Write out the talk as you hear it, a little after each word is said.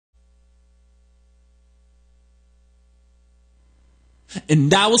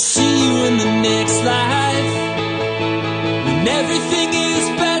And I will see you in the next life, when everything is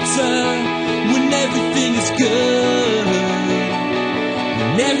better, when everything is good,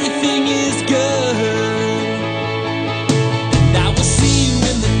 when everything is good. And I will see you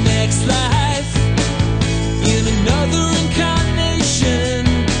in the next life, in another incarnation,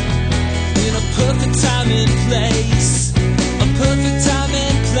 in a perfect time and place, a perfect time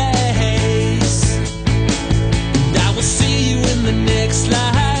and place. And I will see you in the next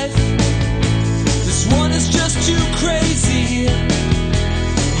life. This one is just too crazy.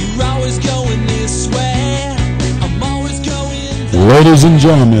 You're always going this way, I'm always going this way. Ladies and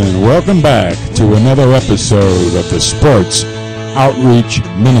gentlemen, welcome back to another episode of the Sports Outreach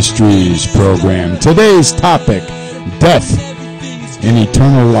Ministries Program. Today's topic, death and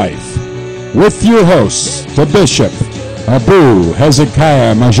eternal life. With your hosts, the Bishop, Abu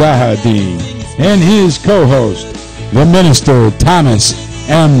Hezekiah Mujahideen, and his co-host, the Minister Thomas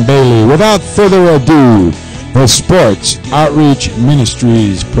M. Bailey. Without further ado, the Sports Outreach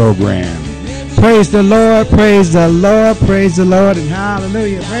Ministries Program. Praise the Lord, praise the Lord, praise the Lord, and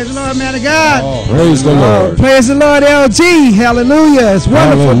hallelujah. Praise the Lord, man of God. Oh, praise the Lord. Praise the Lord, LG. Hallelujah. It's a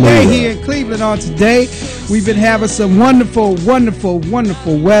wonderful day Hallelujah. here in Cleveland on today. We've been having some wonderful, wonderful,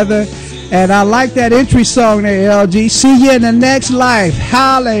 wonderful weather. And I like that entry song there, LG. See you in the next life.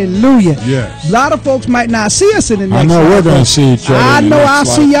 Hallelujah. Yes. A lot of folks might not see us in the next life. I know we're going to see each other. I in the know next I'll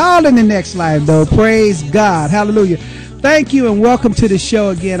life. see y'all in the next life, though. Praise God. Hallelujah. Thank you and welcome to the show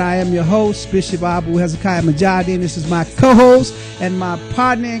again. I am your host, Bishop Abu Hezekiah Mujahideen. This is my co-host and my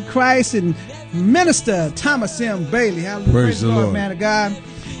partner in Christ and Minister Thomas M. Bailey. Hallelujah. Praise the Lord. Man of God.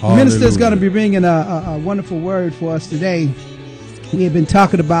 Hallelujah. Minister is going to be bringing a wonderful word for us today. We have been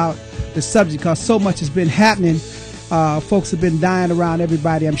talking about the subject because so much has been happening. Folks have been dying around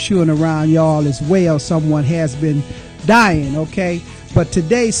everybody. I'm sure and around y'all as well. Someone has been dying, okay? But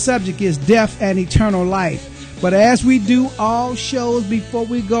today's subject is death and eternal life. But as we do all shows, before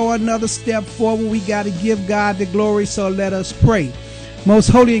we go another step forward, we got to give God the glory, so let us pray. Most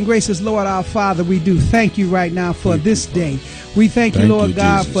holy and gracious Lord, our Father, we do thank you right now for this day. We thank you, Lord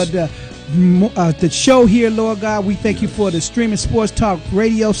God, for the show here, Lord God. We thank you for the streaming sports talk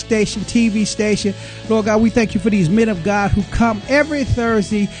radio station, TV station. Lord God, we thank you for these men of God who come every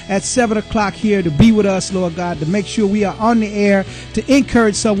Thursday at 7 o'clock here to be with us, Lord God, to make sure we are on the air, to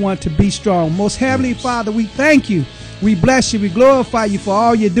encourage someone to be strong. Most Heavenly Father, we thank you. We bless you. We glorify you for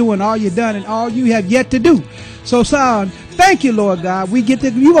all you're doing, all you've done, and all you have yet to do. So, son, thank you, Lord God. You're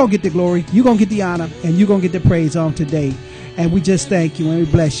going to get the glory, you're going to get the honor, and you're going to get the praise on today. And we just thank you and we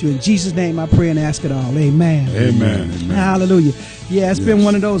bless you. In Jesus' name I pray and ask it all. Amen. Amen. Amen. Hallelujah. Yeah, it's been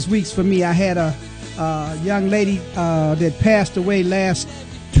one of those weeks for me. I had a young lady that passed away last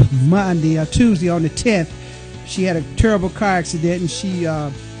Monday or Tuesday on the 10th. She had a terrible car accident and she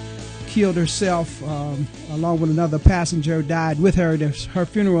killed herself along with another passenger, died with her. Her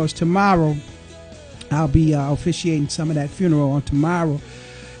funeral is tomorrow. I'll be officiating some of that funeral on tomorrow.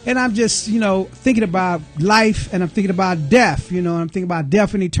 And I'm just, thinking about life and I'm thinking about death, I'm thinking about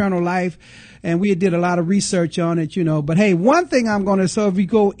death and eternal life. And we did a lot of research on it, But hey, one thing I'm going to, so if we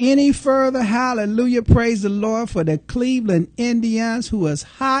go any further, hallelujah, praise the Lord for the Cleveland Indians who is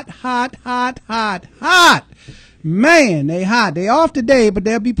hot. Man, they hot. They off today, but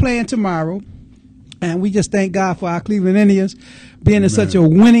they'll be playing tomorrow. And we just thank God for our Cleveland Indians being in such a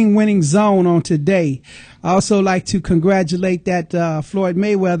winning zone on today. I also like to congratulate that Floyd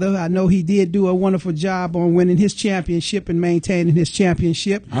Mayweather. I know he did do a wonderful job on winning his championship and maintaining his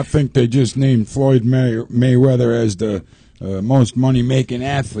championship. I think they just named Floyd Mayweather as the most money-making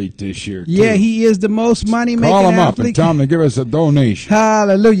athlete this year, too. Yeah, he is the most money-making athlete. Call him up and tell him to give us a donation.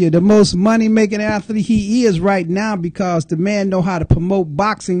 Hallelujah. The most money-making athlete he is right now because the man know how to promote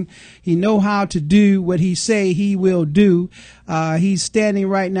boxing. He know how to do what he say he will do. He's standing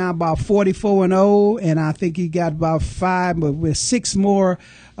right now about 44-0, and I think he got about 6 more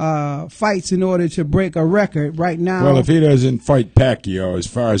fights in order to break a record right now. Well, if he doesn't fight Pacquiao, as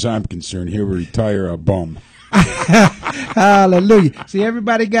far as I'm concerned, he'll retire a bum. Hallelujah. See,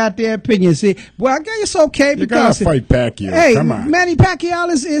 everybody got their opinion. See, well, I guess it's okay because you gotta fight Pacquiao. Hey, come on. Manny Pacquiao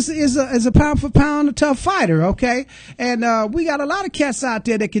is a pound for pound a tough fighter, okay? And we got a lot of cats out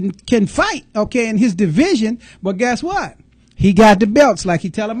there that can fight, okay, in his division. But guess what? He got the belts, like he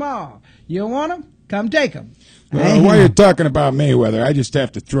tell them all. You don't want them? Come take them. While you're talking about Mayweather, I just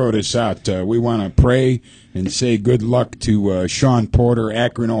have to throw this out. We want to pray and say good luck to Sean Porter,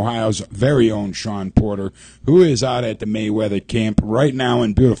 Akron, Ohio's very own Sean Porter, who is out at the Mayweather camp right now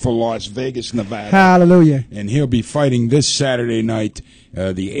in beautiful Las Vegas, Nevada. Hallelujah. And he'll be fighting this Saturday night,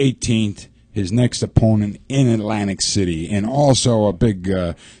 the 18th, his next opponent in Atlantic City. And also a big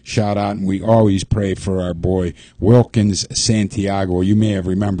shout out, and we always pray for our boy Wilkins Santiago. You may have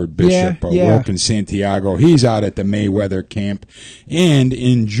remembered Bishop Wilkins Santiago. He's out at the Mayweather camp. And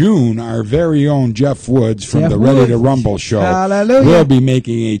in June, our very own Jeff Woods from the Ready to Rumble show will be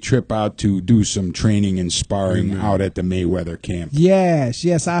making a trip out to do some training and sparring out at the Mayweather camp.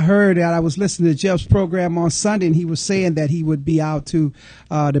 Yes, I heard that. I was listening to Jeff's program on Sunday, and he was saying that he would be out to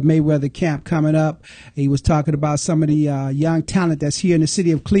the Mayweather camp coming up. He was talking about some of the young talent that's here in the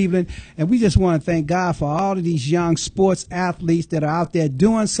city of Cleveland, and we just want to thank God for all of these young sports athletes that are out there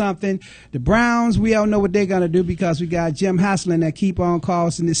doing something. The Browns, we all know what they're going to do because we got Jim Haslin that keep on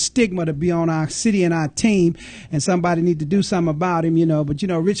causing this stigma to be on our city and our team, and somebody need to do something about him, but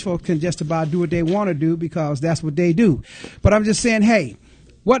rich folks can just about do what they want to do because that's what they do. But I'm just saying, hey,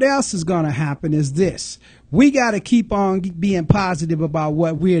 what else is going to happen is this. We got to keep on being positive about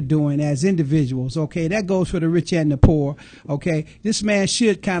what we're doing as individuals, okay? That goes for the rich and the poor, okay? This man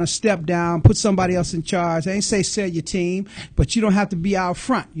should kind of step down, put somebody else in charge. I ain't say sell your team, but you don't have to be out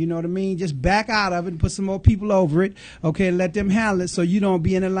front, you know what I mean? Just back out of it and put some more people over it, okay? Let them handle it so you don't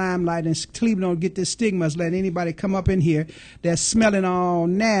be in the limelight and Cleveland don't get this stigma. Let anybody come up in here that's smelling all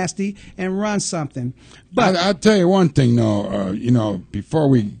nasty and run something. But I'll tell you one thing, though, before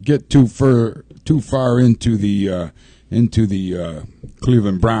we get too far into the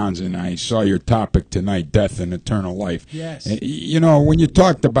Cleveland Browns, and I saw your topic tonight, death and eternal life. Yes. When you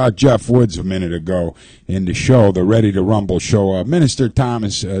talked about Jeff Woods a minute ago in the show, the Ready to Rumble show, Minister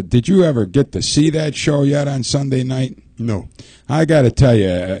Thomas, did you ever get to see that show yet on Sunday night? No. I got to tell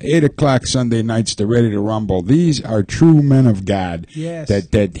you, 8 o'clock Sunday nights, the Ready to Rumble, these are true men of God. Yes.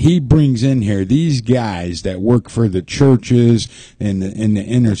 That he brings in here, these guys that work for the churches in the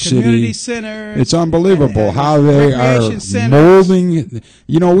inner city. Community centers. It's unbelievable and how they are molding.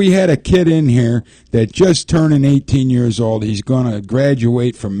 We had a kid in here that just turning 18 years old. He's going to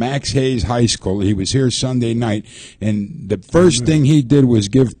graduate from Max Hayes High School. He was here Sunday night, and the first thing he did was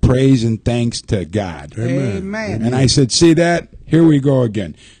give praise and thanks to God. Amen. And I said, see that? Here we go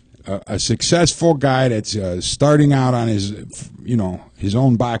again. A successful guy that's starting out on his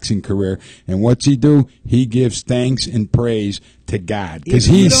own boxing career, and what's he do? He gives thanks and praise to God, because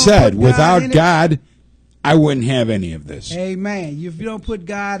he said, without God, I wouldn't have any of this. Amen. If you don't put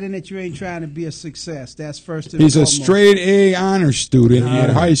God in it, you ain't trying to be a success. That's first and foremost. He's a straight A honor student at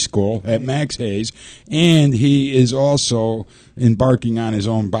high school at Max Hayes, and he is also embarking on his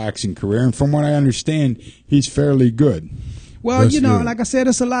own boxing career. And from what I understand, he's fairly good. Well, like I said,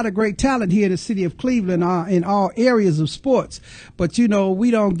 there's a lot of great talent here in the city of Cleveland in all areas of sports. But, we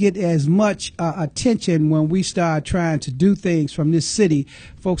don't get as much attention when we start trying to do things from this city.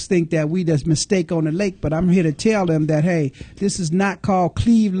 Folks think that we just mistake on the lake, but I'm here to tell them that, hey, this is not called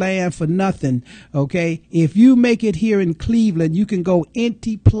Cleveland for nothing, okay? If you make it here in Cleveland, you can go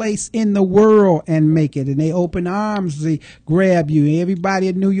any place in the world and make it. And they open arms, they grab you. Everybody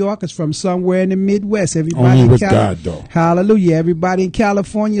in New York is from somewhere in the Midwest. Everybody only with God, though. Hallelujah. Everybody in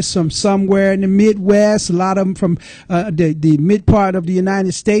California is from somewhere in the Midwest. A lot of them from the mid part of the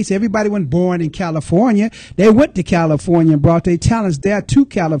United States. Everybody wasn't born in California. They went to California and brought their talents there to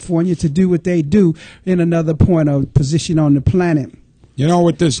California to do what they do in another point of position on the planet.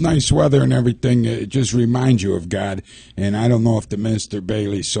 With this nice weather and everything, it just reminds you of God. And I don't know if the Minister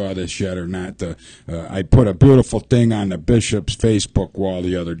Bailey saw this yet or not. I put a beautiful thing on the bishop's Facebook wall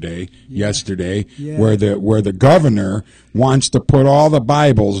the other day, yesterday, where the governor wants to put all the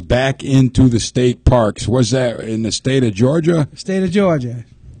Bibles back into the state parks. Was that in the state of Georgia? State of Georgia.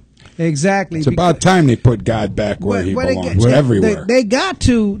 Exactly. It's about time they put God back where he belongs. Everywhere. They got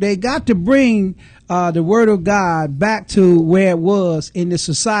to bring the word of God back to where it was in the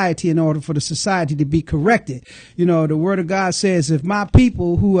society in order for the society to be corrected. The word of God says, if my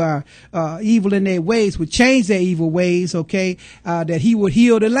people who are evil in their ways would change their evil ways, okay, that he would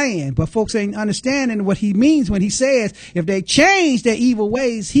heal the land. But folks ain't understanding what he means when he says, if they change their evil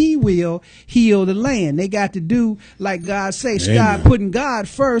ways, he will heal the land. They got to do like God says, start putting God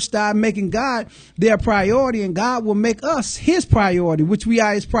first, start making God their priority, and God will make us his priority, which we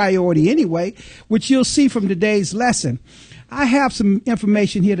are his priority anyway, which you'll see from today's lesson. I have some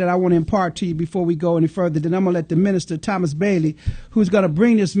information here that I want to impart to you before we go any further. Then I'm going to let the minister, Thomas Bailey, who's going to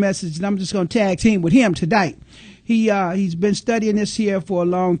bring this message, and I'm just going to tag team with him tonight. He's been studying this here for a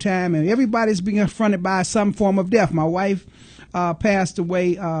long time, and everybody's being confronted by some form of death. My wife passed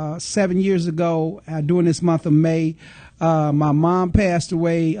away 7 years ago during this month of May. My mom passed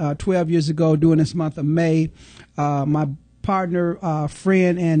away 12 years ago during this month of May. My partner,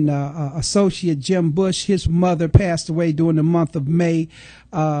 friend, and associate Jim Bush. His mother passed away during the month of May.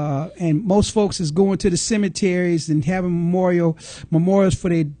 And most folks is going to the cemeteries and having memorials for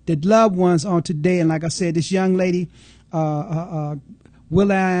their loved ones on today. And like I said, this young lady,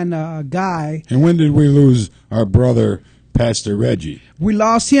 Willan Guy. And when did we lose our brother, Pastor Reggie? We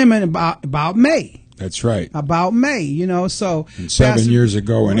lost him in about May. That's right. About May, you know, so. And 7 years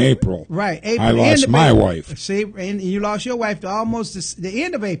ago in April. Right. April, I lost my wife. See, and you lost your wife to almost the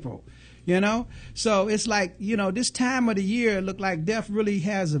end of April, you know. So it's like, you know, this time of the year, it looked like death really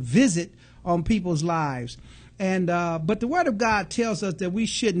has a visit on people's lives. And, but the Word of God tells us that we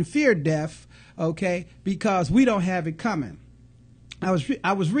shouldn't fear death, okay, because we don't have it coming. I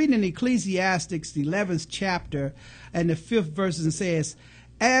was reading in Ecclesiastes, the 11th chapter, and the 5th verse, and says,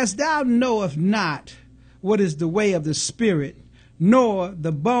 "As thou knowest not what is the way of the spirit, nor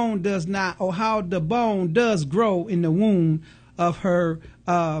the bone does not, or how the bone does grow in the womb of her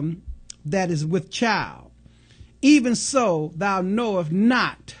that is with child, even so thou knowest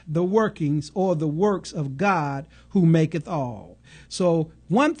not the workings or the works of God who maketh all." So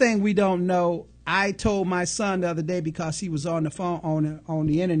one thing we don't know, I told my son the other day, because he was on the phone, on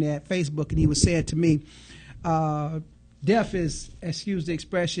the internet, Facebook, and he was saying to me, death is, excuse the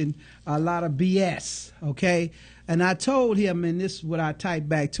expression, a lot of BS, okay? And I told him, and this is what I typed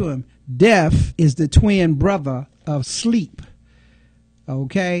back to him, death is the twin brother of sleep,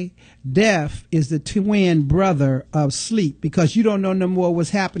 okay? Death is the twin brother of sleep, because you don't know no more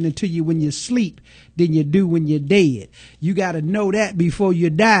what's happening to you when you sleep than you do when you're dead. You got to know that before you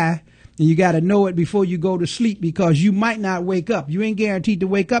die. And you got to know it before you go to sleep, because you might not wake up. You ain't guaranteed to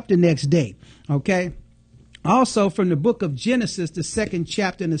wake up the next day. Okay. Also from the book of Genesis, the 2nd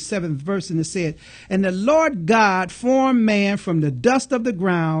chapter and the 7th verse, and it said, "And the Lord God formed man from the dust of the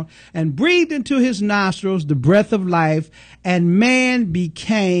ground and breathed into his nostrils the breath of life, and man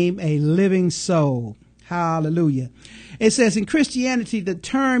became a living soul." Hallelujah. It says in Christianity, the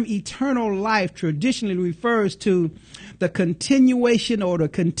term eternal life traditionally refers to the continuation or the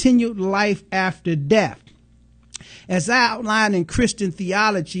continued life after death. As outlined in Christian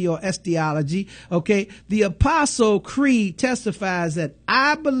theology or eschatology, okay, the Apostle Creed testifies that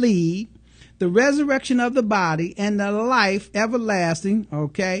I believe the resurrection of the body and the life everlasting,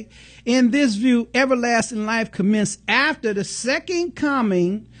 okay. In this view, everlasting life commenced after the second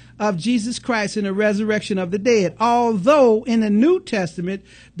coming of Jesus Christ and the resurrection of the dead. Although in the New Testament,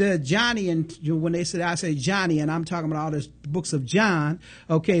 the Johnian, when they say, I say Johnny, and I'm talking about all the books of John,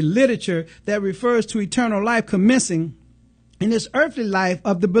 okay, literature that refers to eternal life commencing in this earthly life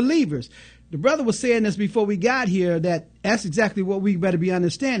of the believers. The brother was saying this before we got here, that's exactly what we better be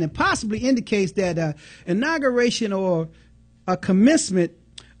understanding. Possibly indicates that inauguration or a commencement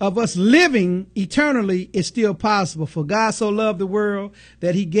of us living eternally is still possible. For God so loved the world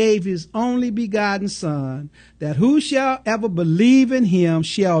that he gave his only begotten Son, that who shall ever believe in him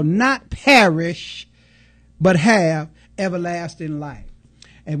shall not perish, but have everlasting life.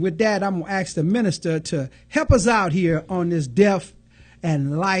 And with that, I'm going to ask the minister to help us out here on this death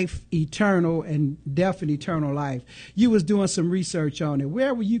and life eternal, and death and eternal life. You was doing some research on it.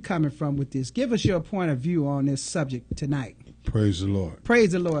 Where were you coming from with this? Give us your point of view on this subject tonight. Praise the Lord.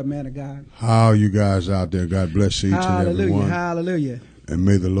 Praise the Lord, man of God. How are you guys out there? God bless each and every one. Hallelujah. And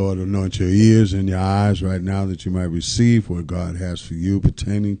may the Lord anoint your ears and your eyes right now, that you might receive what God has for you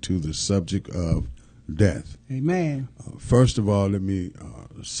pertaining to the subject of death. Amen. First of all, let me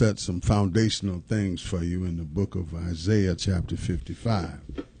set some foundational things for you in the book of Isaiah chapter 55.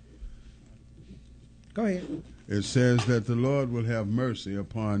 Go ahead. It says that the Lord will have mercy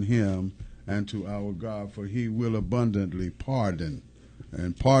upon him and to our God, for he will abundantly pardon.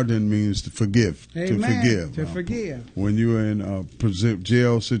 And pardon means to forgive. Amen. To forgive. When you're in a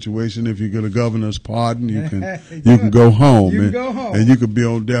jail situation, if you get a governor's pardon, you can go home. You can go home. And you could be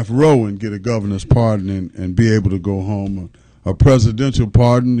on death row and get a governor's pardon and be able to go home. A presidential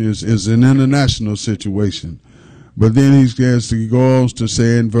pardon is an international situation. But then he goes to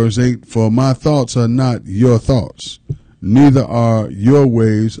say in verse 8, "For my thoughts are not your thoughts, neither are your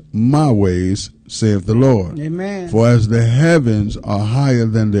ways my ways, saith the Lord. Amen. For as the heavens are higher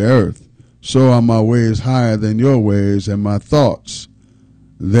than the earth, so are my ways higher than your ways, and my thoughts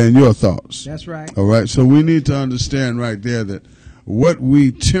than your thoughts." That's right. All right. So we need to understand right there that what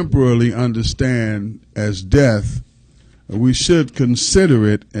we temporarily understand as death, we should consider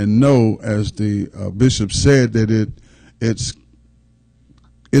it and know, as the bishop said, that it's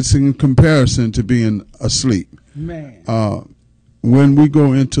in comparison to being asleep. Man. When we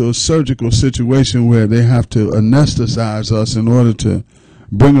go into a surgical situation where they have to anesthetize us in order to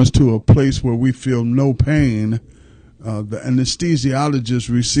bring us to a place where we feel no pain, the anesthesiologist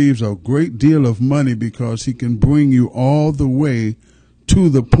receives a great deal of money because he can bring you all the way to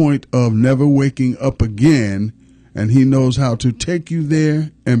the point of never waking up again, and he knows how to take you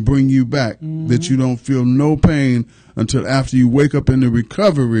there and bring you back, that you don't feel no pain until after you wake up in the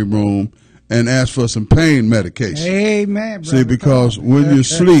recovery room and ask for some pain medication. Amen, brother. See, because when you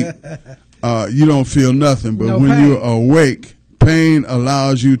sleep, you don't feel nothing, but when you're awake, pain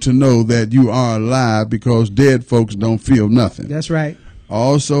allows you to know that you are alive, because dead folks don't feel nothing. That's right.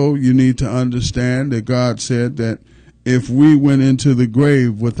 Also, you need to understand that God said that if we went into the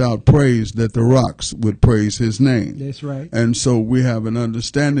grave without praise, that the rocks would praise his name. That's right. And so we have an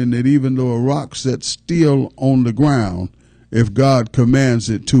understanding that even though a rock sits still on the ground, if God commands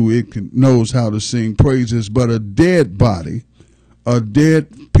it to, it knows how to sing praises. But a dead body, a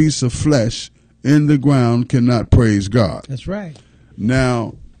dead piece of flesh in the ground cannot praise God. That's right.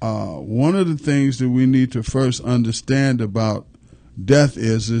 Now, one of the things that we need to first understand about death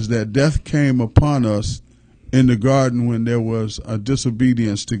is that death came upon us in the garden when there was a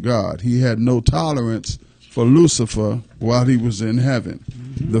disobedience to God. He had no tolerance for Lucifer while he was in heaven.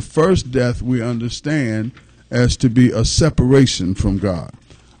 The first death we understand as to be a separation from God,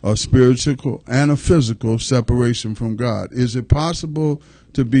 a spiritual and a physical separation from God. Is it possible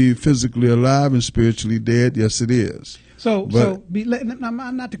to be physically alive and spiritually dead? Yes, it is. Not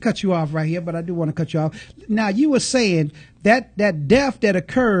to cut you off right here, but I do want to cut you off. Now, you were saying that death that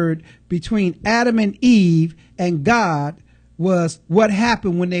occurred between Adam and Eve and God was what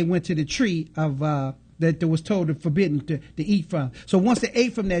happened when they went to the tree of that was told to forbidden to eat from. So once they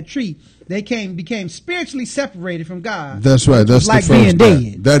ate from that tree, they became spiritually separated from God. That's right. That's like the first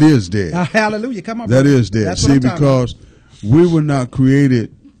being dead. That is dead. Hallelujah. Come on. That brother. is dead. That's See, because we were not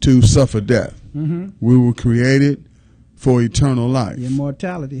created to suffer death. We were created for eternal life.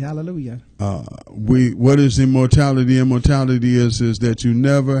 Immortality. Hallelujah. What is immortality? Immortality is that you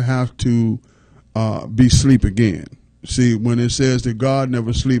never have to be sleep again. See, when it says that God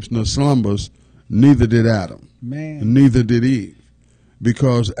never sleeps nor slumbers, neither did Adam. Man. Neither did Eve.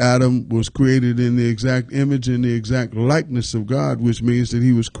 Because Adam was created in the exact image and the exact likeness of God, which means that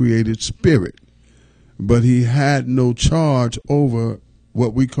he was created spirit. But he had no charge over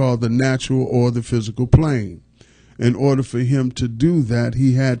what we call the natural or the physical plane. In order for him to do that,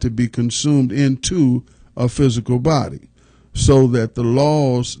 he had to be consumed into a physical body, so that the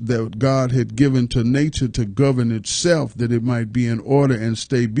laws that God had given to nature to govern itself, that it might be in order and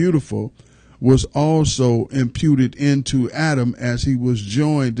stay beautiful, was also imputed into Adam as he was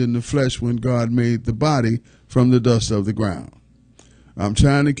joined in the flesh when God made the body from the dust of the ground. I'm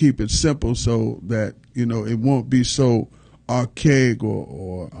trying to keep it simple so that, it won't be so archaic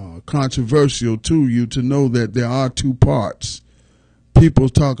or controversial to you to know that there are two parts. People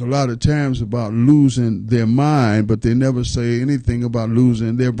talk a lot of times about losing their mind, but they never say anything about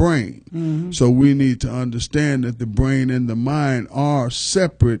losing their brain. So we need to understand that the brain and the mind are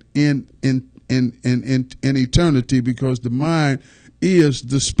separate in eternity, because the mind is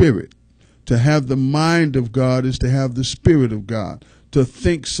the spirit. To have the mind of God is to have the spirit of God. To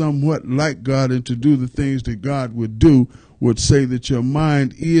think somewhat like God and to do the things that God would do would say that your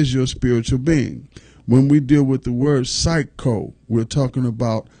mind is your spiritual being. When we deal with the word psycho, we're talking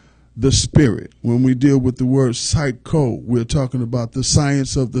about the spirit. When we deal with the word psycho, we're talking about the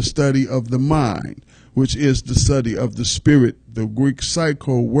science of the study of the mind, which is the study of the spirit. The Greek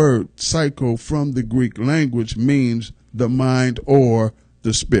psycho word, psycho from the Greek language, means the mind or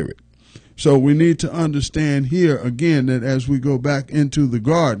the spirit. So we need to understand here again that as we go back into the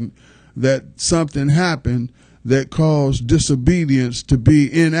garden, that something happened that caused disobedience to be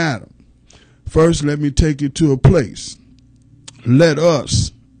in Adam. First, let me take you to a place. Let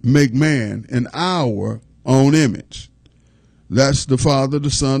us make man in our own image. That's the Father, the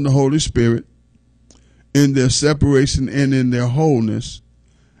Son, the Holy Spirit, in their separation and in their wholeness.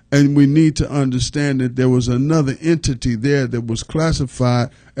 And we need to understand that there was another entity there that was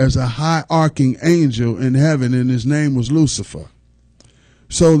classified as a high-arching angel in heaven, and his name was Lucifer.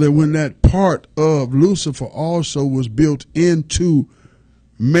 So that when that part of Lucifer also was built into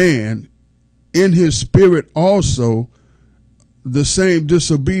man, in his spirit also, the same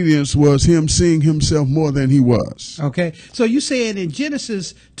disobedience was him seeing himself more than he was. Okay, so you saying in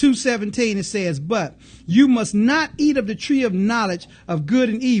Genesis 2:17 it says, "But you must not eat of the tree of knowledge of good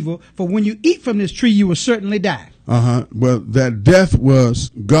and evil, for when you eat from this tree you will certainly die." Well, that death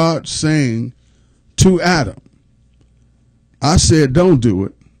was God saying to Adam, I said don't do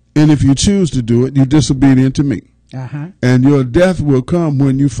it, and if you choose to do it, you're disobedient to me. And your death will come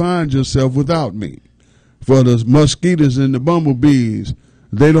when you find yourself without me. For the mosquitoes and the bumblebees,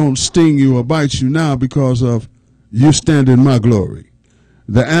 they don't sting you or bite you now because of you stand in my glory.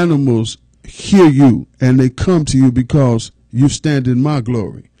 The animals hear you and they come to you because you stand in my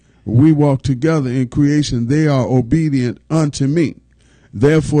glory. We walk together in creation. They are obedient unto me.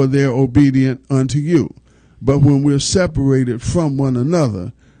 Therefore, they're obedient unto you. But when we're separated from one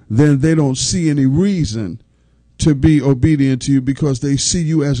another, then they don't see any reason to be obedient to you because they see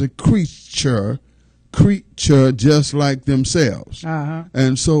you as a creature just like themselves. Uh-huh.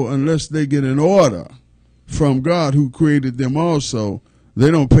 And so unless they get an order from God who created them also, they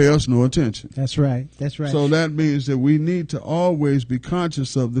don't pay us no attention. That's right. That's right. So that means that we need to always be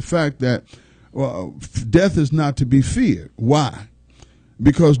conscious of the fact that death is not to be feared. Why?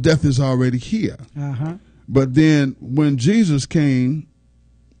 Because death is already here. Uh-huh. But then when Jesus came,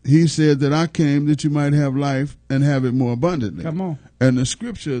 he said that I came that you might have life and have it more abundantly. Come on. And the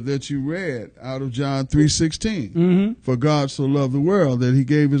scripture that you read out of John 3:16, Mm-hmm. for God so loved the world that he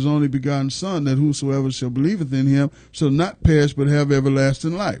gave his only begotten Son, that whosoever shall believeth in him shall not perish but have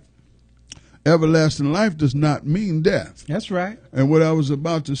everlasting life. Everlasting life does not mean death. That's right. And what I was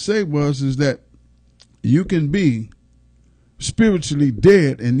about to say is that you can be spiritually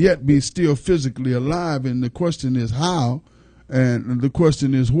dead and yet be still physically alive. And the question is how, and the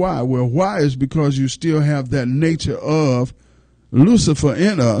question is why. Well, why is because you still have that nature of Lucifer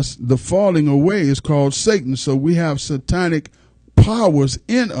in us. The falling away is called Satan. So we have satanic powers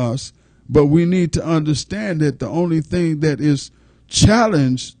in us, but we need to understand that the only thing that is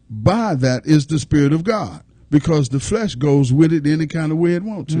challenged by that is the Spirit of God, because the flesh goes with it any kind of way it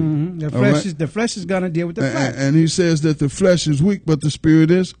wants to. Mm-hmm. The flesh is going to deal with the flesh. And he says that the flesh is weak, but the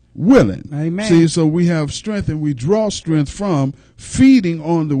Spirit is willing. Amen. See, so we have strength, and we draw strength from feeding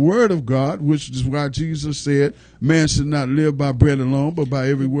on the Word of God, which is why Jesus said, man should not live by bread alone, but by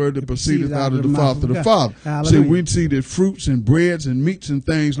every word that proceedeth out of the mouth of the Father. See, we see that fruits and breads and meats and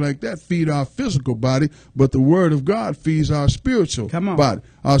things like that feed our physical body, but the Word of God feeds our spiritual body,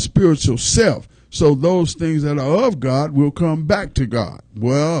 our spiritual self. So those things that are of God will come back to God.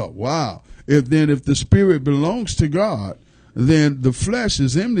 Well, wow. If the Spirit belongs to God, then the flesh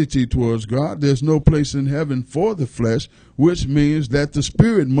is enmity towards God. There's no place in heaven for the flesh, which means that the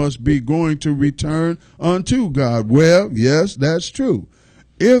Spirit must be going to return unto God. Well, yes, that's true.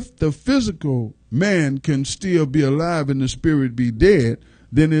 If the physical man can still be alive and the Spirit be dead,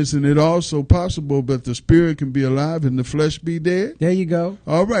 then isn't it also possible that the Spirit can be alive and the flesh be dead? There you go.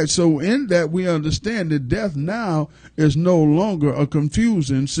 All right. So in that, we understand that death now is no longer a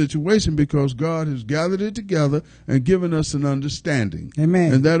confusing situation, because God has gathered it together and given us an understanding.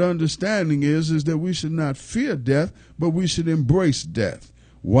 Amen. And that understanding is that we should not fear death, but we should embrace death.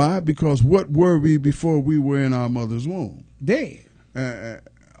 Why? Because what were we before we were in our mother's womb? Dead.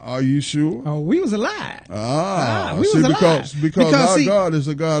 Are you sure? Oh, we was alive. We was alive. Because our see, God is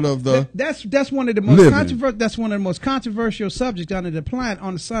a God of the that's one of the most controversial. That's one of the most controversial subjects under the planet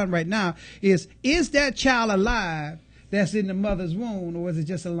on the sun right now. Is that child alive that's in the mother's womb, or is it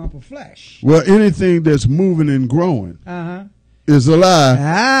just a lump of flesh? Well, anything that's moving and growing is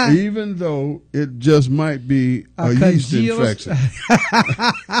alive, even though it just might be a yeast infection.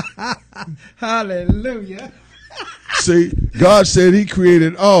 Hallelujah. See, God said he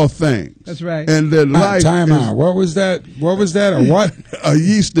created all things. That's right. And that life time out. What was that? What was that? A what? A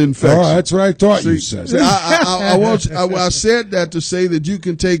yeast infection. Oh, that's what I thought you said. See, I said that to say that you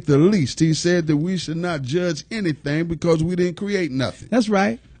can take the least. He said that we should not judge anything because we didn't create nothing. That's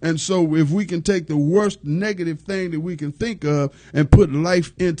right. And so if we can take the worst negative thing that we can think of and put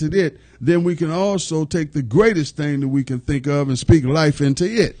life into it, then we can also take the greatest thing that we can think of and speak life into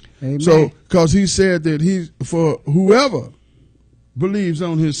it. Amen. So, because he said that he's for whoever believes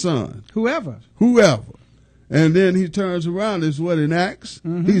on his Son. Whoever. And then he turns around, is what in Acts.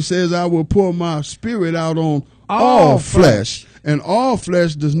 He says, I will pour my Spirit out on all flesh. And all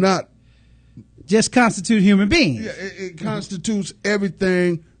flesh does not just constitute human beings. Yeah, it constitutes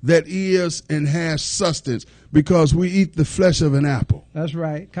everything that is and has sustenance, because we eat the flesh of an apple. That's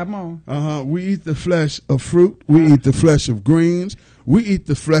right. Come on. We eat the flesh of fruit. We eat the flesh of greens. We eat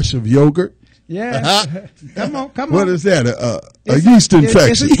the flesh of yogurt. Yeah. Come on. What is that? A yeast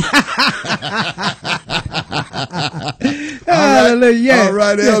infection. Hallelujah. All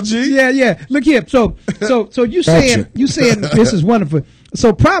right, LG. Yeah. Look here. So you saying this is wonderful.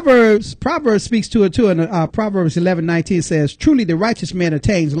 So Proverbs speaks to it too, and Proverbs 11:19 says, "Truly the righteous man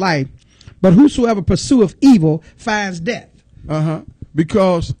attains life, but whosoever pursueth evil finds death."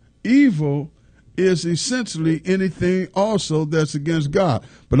 Because evil is essentially anything also that's against God.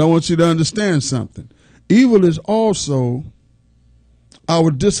 But I want you to understand something. Evil is also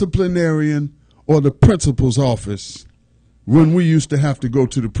our disciplinarian or the principal's office when we used to have to go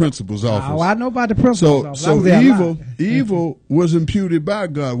to the principal's office. Oh, I know about the principal's office. So evil was imputed by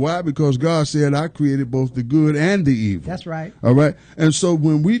God. Why? Because God said, I created both the good and the evil. That's right. All right. And so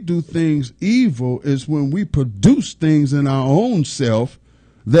when we do things evil is when we produce things in our own self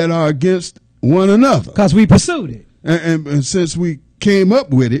that are against one another. Because we pursued it. And since we came up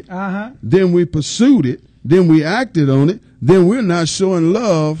with it, then we pursued it, then we acted on it, then we're not showing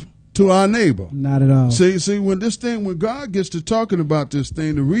love to our neighbor. Not at all. See, when God gets to talking about this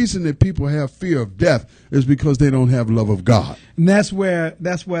thing, the reason that people have fear of death is because they don't have love of God. And that's where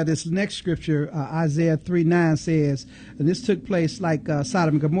this next scripture, Isaiah 3:9 says, and this took place like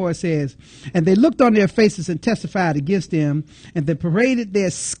Sodom and Gomorrah says, and they looked on their faces and testified against them, and they paraded their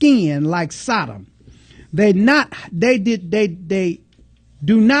skin like Sodom. They do not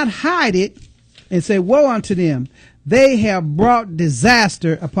hide it and say, woe unto them. They have brought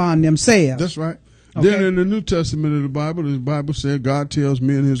disaster upon themselves. That's right. Okay. Then in the New Testament of the Bible said, God tells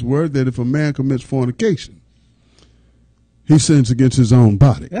me in his word that if a man commits fornication, he sins against his own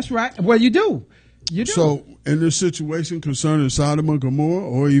body. That's right. Well, you do. You do. So in this situation concerning Sodom and Gomorrah,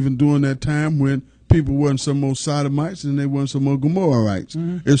 or even during that time when people weren't some more Sodomites and they weren't some more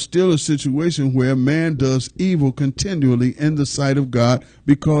Gomorrahites, it's still a situation where man does evil continually in the sight of God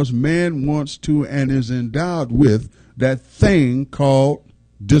because man wants to and is endowed with that thing called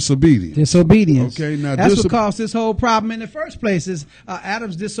disobedience. Disobedience. Okay, now that's what caused this whole problem in the first place is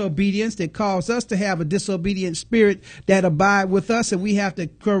Adam's disobedience that caused us to have a disobedient spirit that abide with us, and we have to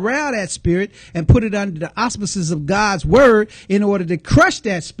corral that spirit and put it under the auspices of God's word in order to crush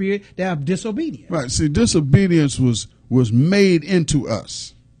that spirit that of disobedience. Right. See, disobedience was made into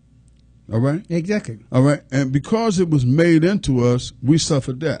us. All right? Exactly. All right. And because it was made into us, we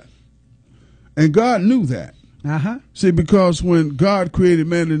suffer death. And God knew that. See, because when God created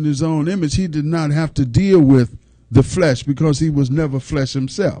man in his own image, he did not have to deal with the flesh because he was never flesh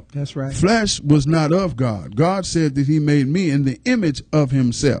himself. That's right. Flesh was not of God. God said that he made me in the image of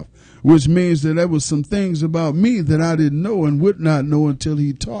himself, which means that there was some things about me that I didn't know and would not know until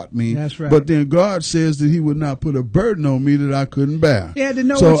he taught me. That's right. But then God says that he would not put a burden on me that I couldn't bear. Yeah, to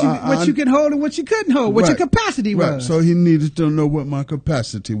know so what you can hold and what you couldn't hold, what your capacity was. Right. So he needed to know what my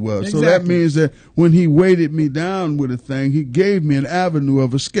capacity was. Exactly. So that means that when he weighted me down with a thing, he gave me an avenue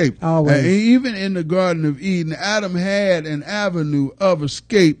of escape. Always. And even in the Garden of Eden, Adam had an avenue of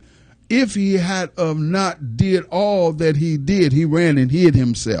escape. If he had not did all that he did, he ran and hid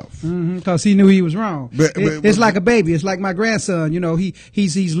himself because he knew he was wrong. It's like a baby. It's like my grandson. You know,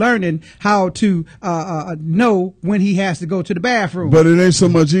 he's learning how to know when he has to go to the bathroom. But it ain't so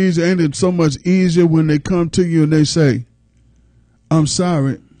much easier. Ain't it so much easier when they come to you and they say, "I'm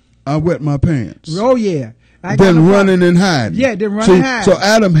sorry, I wet my pants." Oh yeah. Then running and hiding. Yeah, then running and hiding. So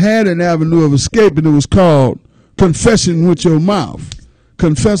Adam had an avenue of escape, and it was called confession with your mouth.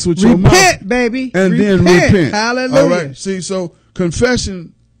 Confess with your mouth. Repent, baby. And then repent. Hallelujah. All right. See, so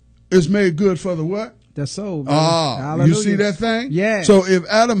confession is made good for the what? The soul. Hallelujah. You see that thing? Yeah. So if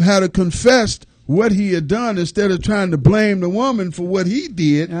Adam had confessed what he had done instead of trying to blame the woman for what he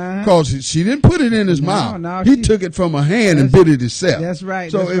did, because she didn't put it in his mouth. He took it from her hand and did it himself. That's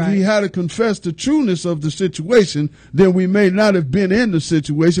right. So if he had to confess the trueness of the situation, then we may not have been in the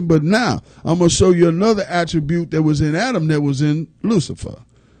situation. But now I'm going to show you another attribute that was in Adam that was in Lucifer.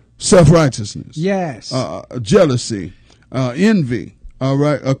 Self-righteousness. Yes. Jealousy. Envy. All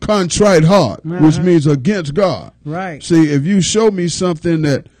right. A contrite heart, which means against God. Right. See, if you show me something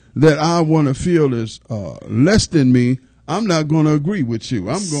that I want to feel is less than me, I'm not going to agree with you.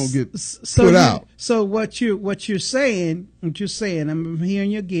 I'm going to get put out. So what you're saying, I'm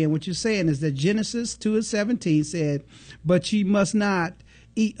hearing you again. What you're saying is that Genesis 2:17 said, "But ye must not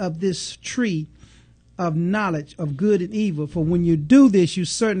eat of this tree of knowledge of good and evil, for when you do this, you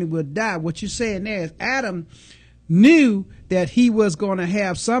certainly will die." What you're saying there is Adam knew that he was going to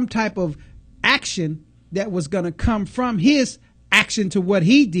have some type of action that was going to come from his action to what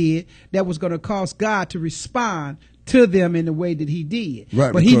he did that was going to cause God to respond to them in the way that he did.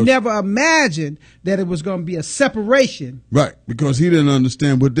 Right, but he never imagined that it was going to be a separation. Right, because he didn't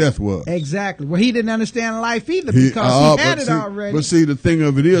understand what death was. Exactly. Well, he didn't understand life either because he had it already. But see, the thing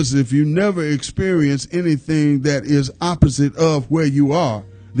of it is, if you never experience anything that is opposite of where you are,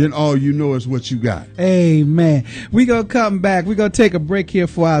 then all you know is what you got. Amen. We're going to come back. We're going to take a break here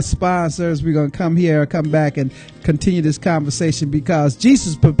for our sponsors. We're going to come back and continue this conversation, because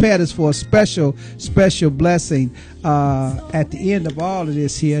Jesus prepared us for a special blessing at the end of all of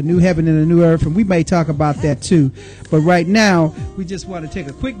this here, a new heaven and a new earth, and we may talk about that too. But right now, we just want to take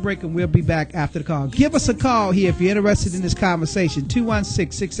a quick break, and we'll be back after the call. Give us a call here if you're interested in this conversation,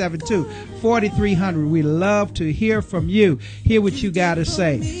 216-672-4300. We love to hear from you, hear what you got to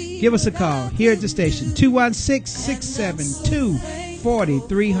say. Give us a call here at the station,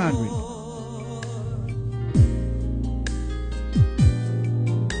 216-672-4300.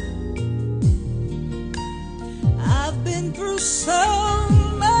 Through so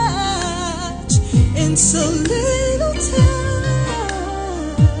much in so little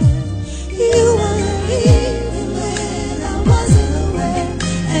time. You were here when I wasn't aware,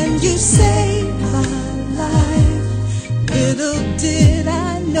 and you saved my life. Little did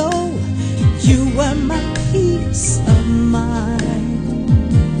I know you were my peace of mind.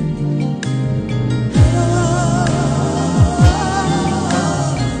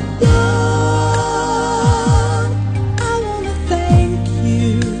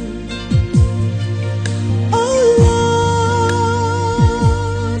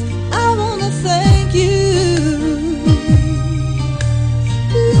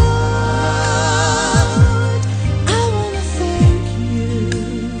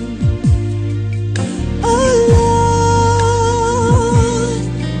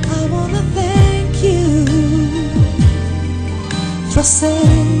 For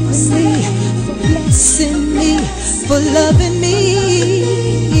saving me, for blessing me, for loving me.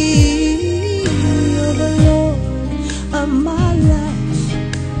 You're the Lord of my life,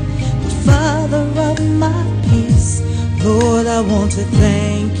 the Father of my peace. Lord, I want to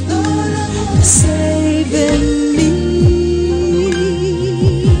thank you for saving me.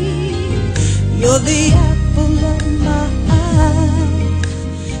 You're the apple of my eye,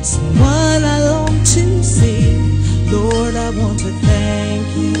 someone I long to see. Lord, I want to thank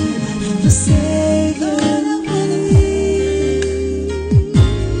you for saving me.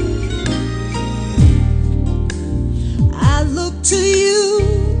 I look to you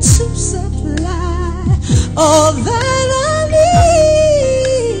to supply all that I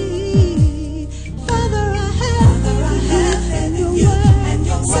need. Father, I have, and your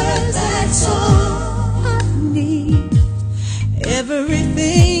word says that's all I need.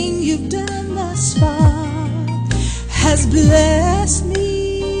 Everything you've done thus far has blessed me.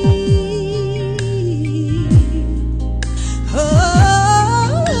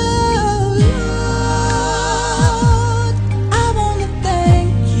 Oh, Lord, I want to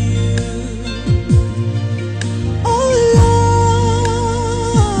thank you. Oh,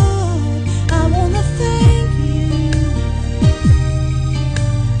 Lord, I want to thank you.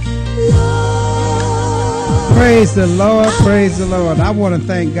 Lord. Praise the Lord, praise the Lord. I want to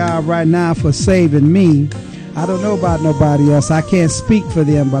thank God right now for saving me. I don't know about nobody else. I can't speak for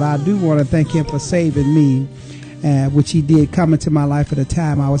them, but I do want to thank him for saving me, which he did come into my life at a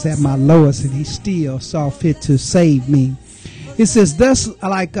time I was at my lowest, and he still saw fit to save me. It says, thus,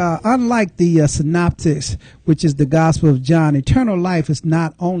 unlike the synoptics, which is the Gospel of John, eternal life is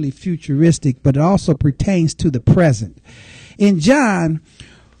not only futuristic, but it also pertains to the present. In John,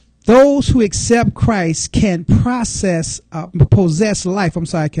 those who accept Christ can possess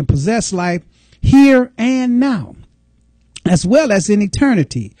life here and now, as well as in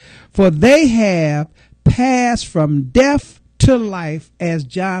eternity, for they have passed from death to life, as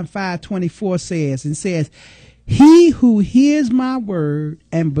John 5:24 says, and says, he who hears my word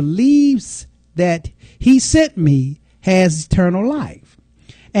and believes that he sent me has eternal life,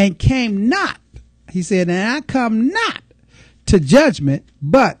 and came not, he said, and I come not to judgment,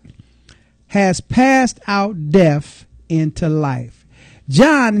 but has passed out death into life.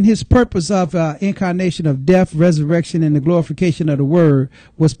 John, in his purpose of incarnation of death, resurrection, and the glorification of the word,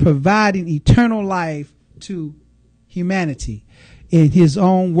 was providing eternal life to humanity. In his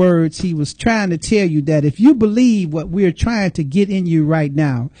own words, he was trying to tell you that if you believe what we're trying to get in you right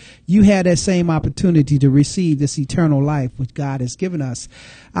now, you have that same opportunity to receive this eternal life which God has given us.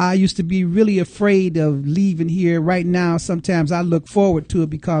 I used to be really afraid of leaving here. Right now, sometimes I look forward to it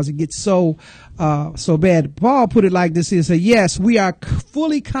because it gets so bad. Paul put it like this: he said, yes, we are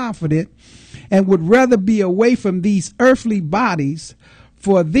fully confident and would rather be away from these earthly bodies,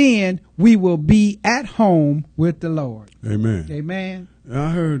 for then we will be at home with the Lord. Amen. Amen.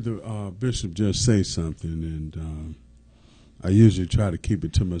 I heard the bishop just say something, and I usually try to keep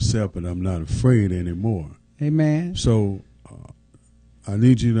it to myself, but I'm not afraid anymore. Amen. So I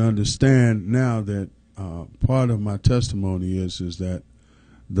need you to understand now that part of my testimony is that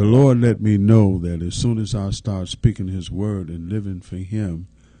the Lord let me know that as soon as I start speaking his word and living for him,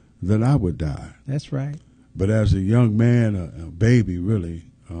 that I would die. That's right. But as a young man, a baby really,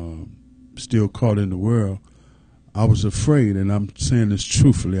 still caught in the world, I was afraid, and I'm saying this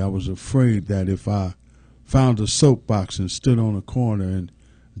truthfully, I was afraid that if I found a soapbox and stood on a corner and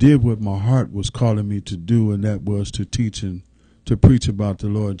did what my heart was calling me to do, and that was to teach and to preach about the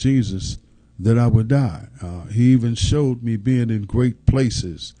Lord Jesus, that I would die. He even showed me being in great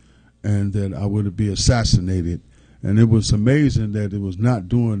places and that I would be assassinated. And it was amazing that it was not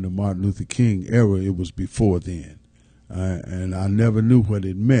during the Martin Luther King era, it was before then. And I never knew what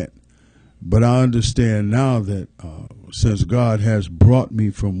it meant. But I understand now that since God has brought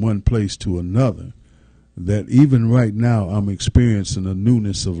me from one place to another, that even right now I'm experiencing a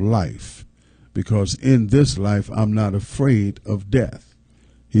newness of life, because in this life I'm not afraid of death.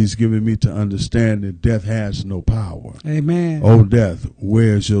 He's given me to understand that death has no power. Amen. Oh, death,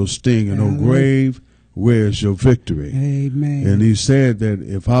 where's your sting? And oh, grave, where's your victory? Amen. And he said that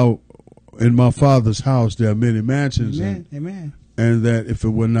if in my Father's house there are many mansions. Amen. Amen. And that if it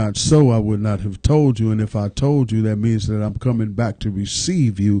were not so, I would not have told you. And if I told you, that means that I'm coming back to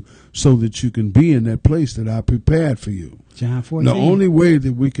receive you so that you can be in that place that I prepared for you. John 14. The only way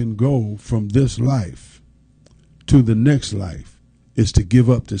that we can go from this life to the next life is to give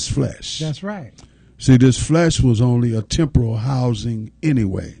up this flesh. That's right. See, this flesh was only a temporal housing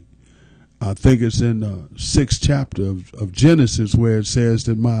anyway. I think it's in the 6th chapter of Genesis where it says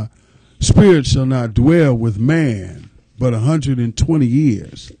that my spirit shall not dwell with man but 120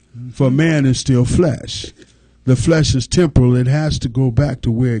 years, for man is still flesh. The flesh is temporal. It has to go back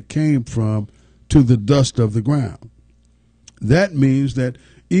to where it came from, to the dust of the ground. That means that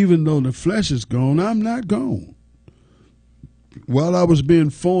even though the flesh is gone, I'm not gone. While I was being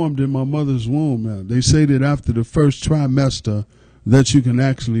formed in my mother's womb, they say that after the first trimester that you can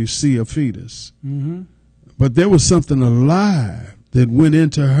actually see a fetus. Mm-hmm. But there was something alive that went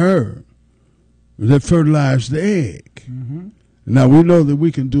into her that fertilized the egg. Mm-hmm. Now, we know that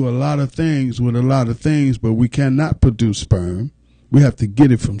we can do a lot of things with a lot of things, but we cannot produce sperm. We have to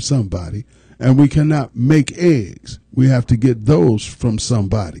get it from somebody. And we cannot make eggs. We have to get those from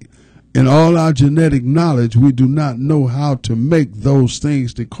somebody. In all our genetic knowledge, we do not know how to make those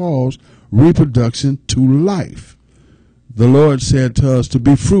things that cause reproduction to life. The Lord said to us to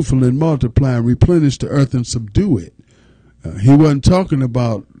be fruitful and multiply and replenish the earth and subdue it. He wasn't talking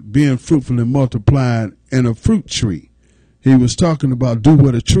about being fruitful and multiplying in a fruit tree. He was talking about do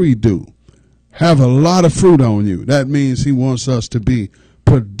what a tree do. Have a lot of fruit on you. That means he wants us to be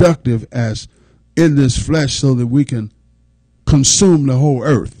productive as in this flesh so that we can consume the whole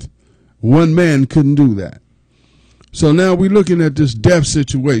earth. One man couldn't do that. So now we're looking at this death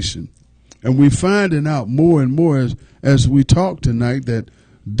situation, and we're finding out more and more as we talk tonight that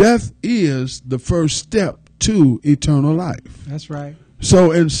death is the first step to eternal life. That's right.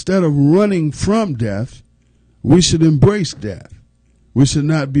 So instead of running from death, we should embrace death. We should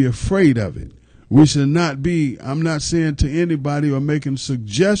not be afraid of it. We should not be, I'm not saying to anybody or making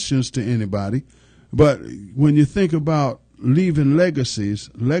suggestions to anybody, but when you think about leaving legacies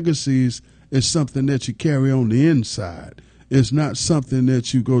is something that you carry on the inside. It's not something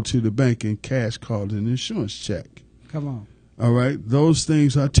that you go to the bank and cash called an insurance check. Come on. All right? Those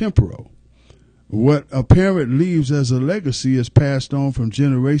things are temporal. What a parent leaves as a legacy is passed on from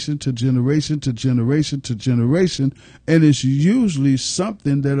generation to generation to generation to generation, and it's usually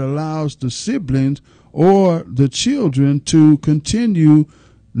something that allows the siblings or the children to continue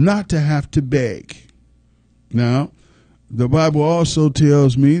not to have to beg. Now, the Bible also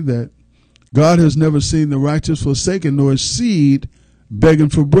tells me that God has never seen the righteous forsaken, nor his seed begging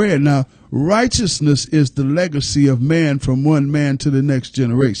for bread. Now, righteousness is the legacy of man from one man to the next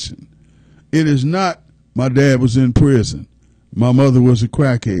generation. It is not, my dad was in prison, my mother was a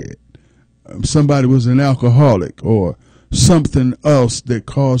crackhead, somebody was an alcoholic, or something else that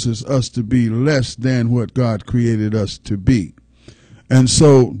causes us to be less than what God created us to be. And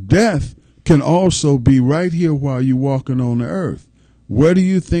so death can also be right here while you're walking on the earth. Where do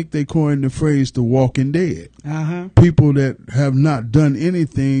you think they coined the phrase the walking dead? Uh-huh. People that have not done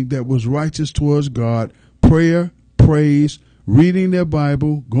anything that was righteous towards God, prayer, praise, reading their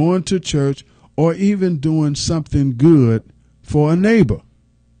Bible, going to church, or even doing something good for a neighbor.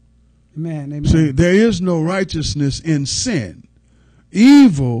 Amen, amen. See, there is no righteousness in sin.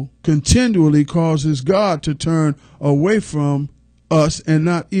 Evil continually causes God to turn away from us and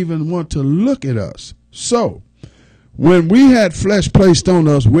not even want to look at us. So, when we had flesh placed on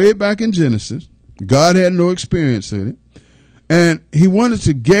us way back in Genesis, God had no experience in it, and he wanted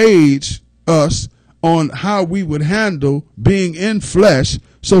to gauge us on how we would handle being in flesh,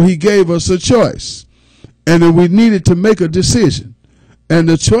 so he gave us a choice. And then we needed to make a decision. And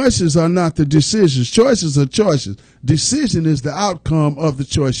the choices are not the decisions. Choices are choices. Decision is the outcome of the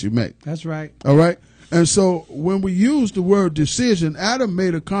choice you make. That's right. All right? And so when we use the word decision, Adam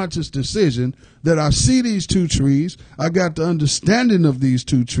made a conscious decision that I see these two trees. I got the understanding of these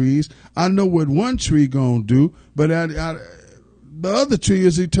two trees. I know what one tree going to do, but the other tree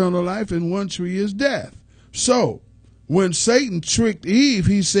is eternal life and one tree is death. So when Satan tricked Eve,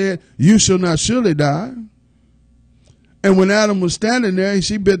 he said, you shall not surely die. And when Adam was standing there,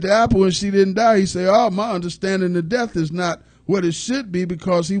 she bit the apple and she didn't die. He said, oh, my understanding of death is not what it should be,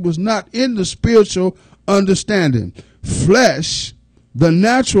 because he was not in the spiritual understanding. Flesh, the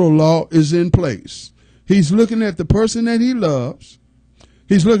natural law, is in place. He's looking at the person that he loves.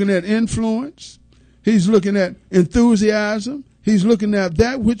 He's looking at influence. He's looking at enthusiasm. He's looking at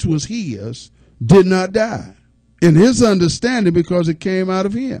that which was his did not die in his understanding, because it came out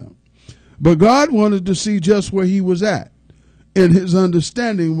of him. But God wanted to see just where he was at in his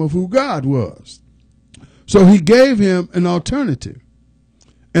understanding of who God was. So he gave him an alternative,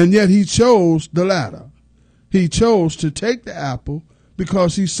 and yet he chose the latter. He chose to take the apple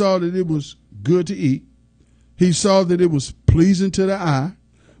because he saw that it was good to eat. He saw that it was pleasing to the eye.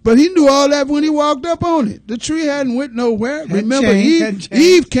 But he knew all that when he walked up on it. The tree hadn't went nowhere. Remember,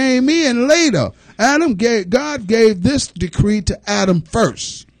 Eve came in later. God gave this decree to Adam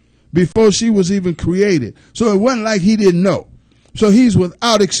first, before she was even created. So it wasn't like he didn't know. So he's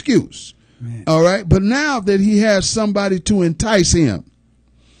without excuse. Man. All right. But now that he has somebody to entice him,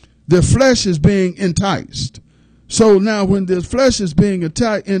 the flesh is being enticed. So now when the flesh is being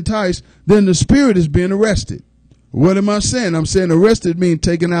enticed, then the spirit is being arrested. What am I saying? I'm saying arrested means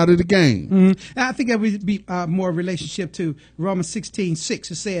taken out of the game. Mm-hmm. I think that would be more relationship to Romans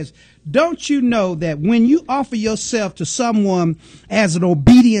 16:6. It says, don't you know that when you offer yourself to someone as an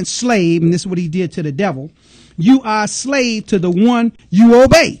obedient slave, and this is what he did to the devil, you are a slave to the one you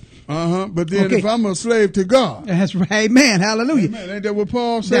obey. But then if I'm a slave to God. That's right. Amen. Hallelujah. Amen. Ain't that what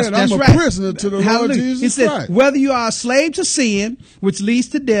Paul said? That's I'm right. a prisoner to the Lord Jesus He said, Christ. whether you are a slave to sin, which leads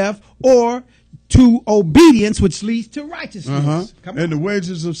to death, or to obedience, which leads to righteousness. And the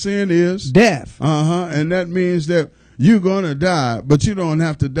wages of sin is death. And that means that you're going to die, but you don't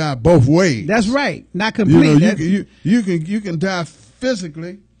have to die both ways. That's right. Not completely. You can die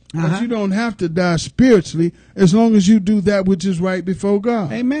physically, but you don't have to die spiritually, as long as you do that which is right before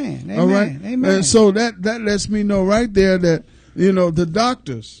God. Amen. Amen. All right. Amen. And so that lets me know right there that, the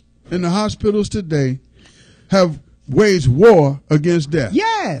doctors in the hospitals today have waged war against death.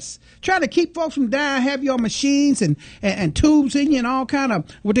 Yes. Trying to keep folks from dying, have your machines and tubes in you and all kind of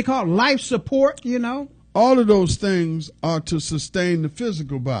what they call life support, All of those things are to sustain the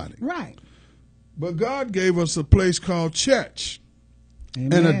physical body. Right. But God gave us a place called church.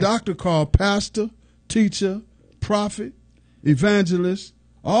 Amen. And a doctor called pastor, teacher, prophet, evangelist.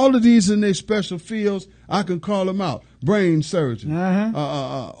 All of these in their special fields, I can call them out. Brain surgeon,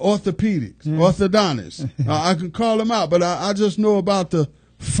 orthopedics, orthodontists. I can call them out, but I just know about the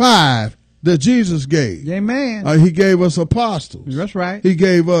 5 that Jesus gave. Amen. He gave us apostles. That's right. He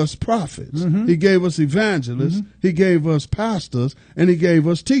gave us prophets. He gave us evangelists. He gave us pastors, and he gave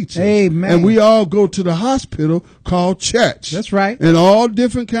us teachers. Amen. And we all go to the hospital called church. That's right. And all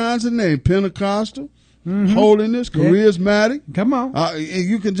different kinds of names: Pentecostal, holiness, charismatic. Come on.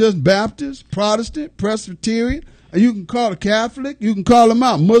 You can just Baptist, Protestant, Presbyterian. You can call a Catholic. You can call them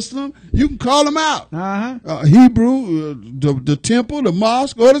out. Muslim. You can call them out. Hebrew, the temple, the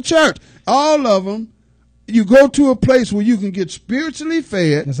mosque, or the church. All of them. You go to a place where you can get spiritually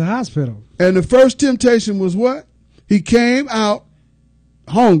fed. It's a hospital. And the first temptation was what? He came out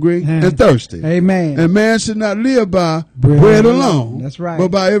hungry and thirsty. Amen. And man should not live by bread alone. That's right. But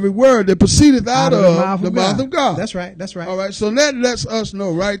by every word that proceedeth out of the mouth of God. That's right. That's right. All right. So that lets us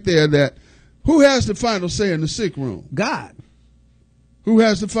know right there that who has the final say in the sick room? God. Who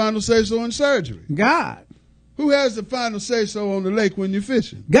has the final say so in surgery? God. Who has the final say so on the lake when you're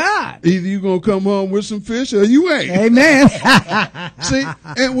fishing? God. Either you're going to come home with some fish or you ain't. Amen. See,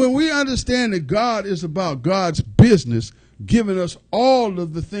 and when we understand that God is about God's business, giving us all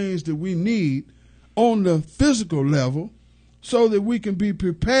of the things that we need on the physical level so that we can be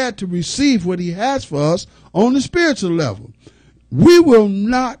prepared to receive what he has for us on the spiritual level. We will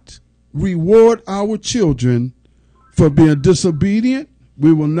not reward our children for being disobedient.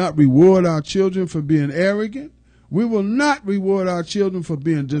 We will not reward our children for being arrogant. We will not reward our children for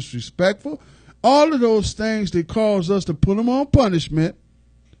being disrespectful. All of those things that cause us to put them on punishment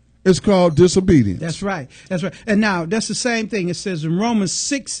is called disobedience. That's right. That's right. And now that's the same thing. It says in Romans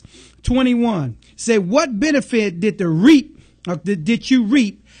 6:21, say, what benefit did did you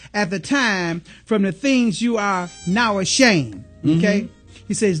reap at the time from the things you are now ashamed? Okay.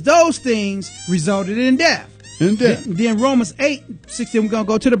 He says those things resulted in death. In death. Then Romans 8:6, then we're going to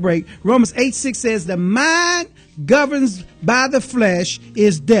go to the break. Romans 8:6 says the mind governed by the flesh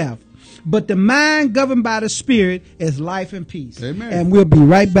is death, but the mind governed by the Spirit is life and peace. Amen. And we'll be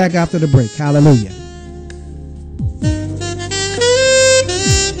right back after the break. Hallelujah.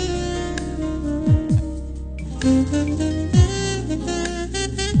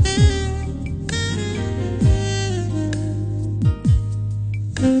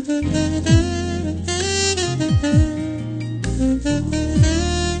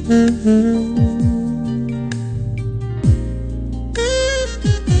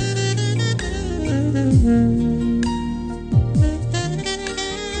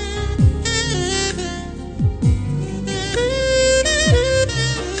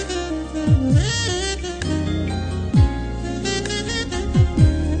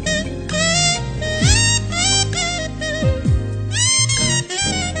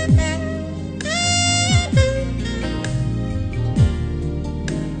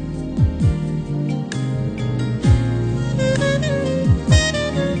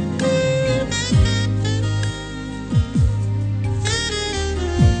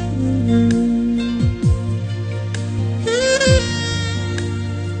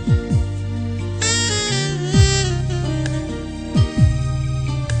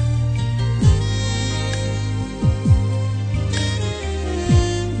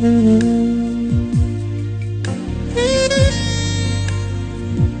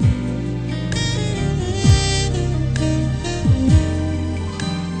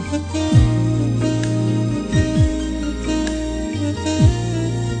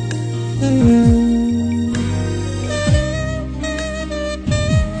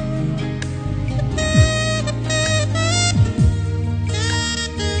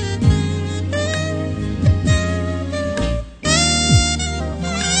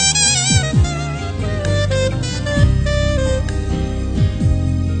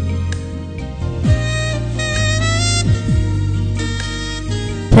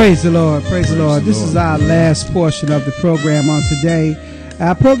 Praise the Lord. Praise the Lord. This is our last portion of the program on today.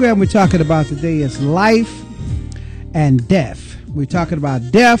 Our program we're talking about today is life and death. We're talking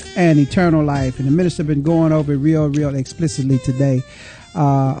about death and eternal life. And the minister has been going over it real explicitly today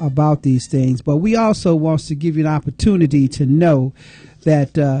about these things. But we also want to give you an opportunity to know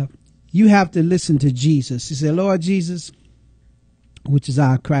that you have to listen to Jesus. You say, Lord Jesus, which is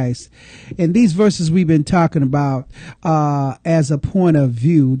our Christ. And these verses we've been talking about as a point of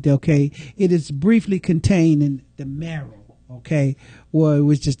view, okay, it is briefly contained in the marrow, okay,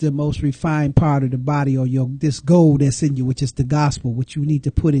 which is the most refined part of the body, or this gold that's in you, which is the gospel, which you need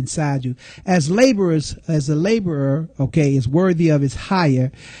to put inside you. As a laborer, okay, is worthy of his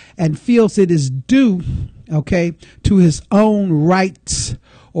hire and feels it is due, okay, to his own rights,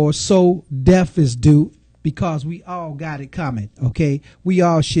 or so death is due. Because we all got it coming, okay? We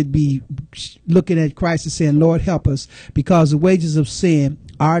all should be looking at Christ and saying, Lord, help us, because the wages of sin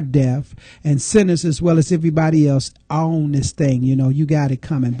are death, and sinners as well as everybody else own this thing. You know, you got it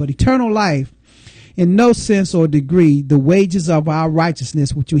coming. But eternal life, in no sense or degree, the wages of our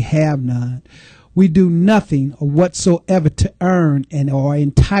righteousness, which we have none, we do nothing whatsoever to earn and are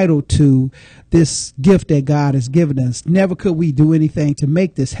entitled to this gift that God has given us. Never could we do anything to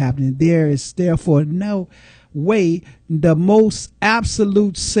make this happen. There is therefore no way, the most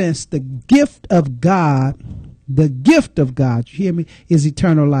absolute sense, the gift of God, you hear me, is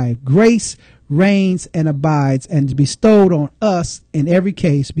eternal life. Grace reigns and abides and is bestowed on us in every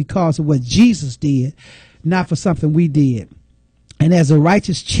case because of what Jesus did, not for something we did. And as a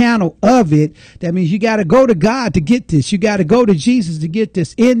righteous channel of it, that means you got to go to God to get this. You got to go to Jesus to get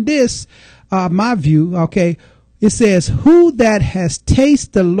this. In this, my view, okay, it says, who that has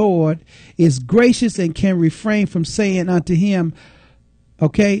tasted the Lord is gracious and can refrain from saying unto him,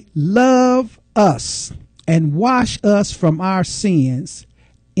 okay, love us and wash us from our sins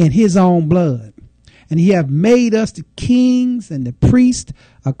in his own blood. And he have made us the kings and the priests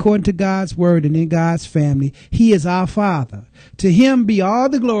according to God's word and in God's family. He is our Father. To him be all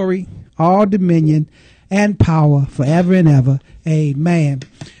the glory, all dominion, and power forever and ever. Amen.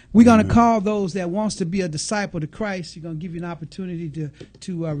 We're going to call those that wants to be a disciple to Christ. We're going to give you an opportunity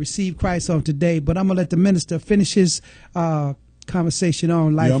to receive Christ on today. But I'm going to let the minister finish his conversation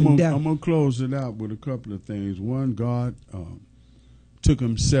on life and death. I'm going to close it out with a couple of things. One, God took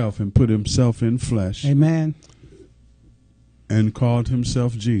himself and put himself in flesh. Amen. And called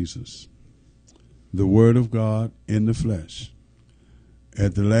himself Jesus, the Word of God in the flesh.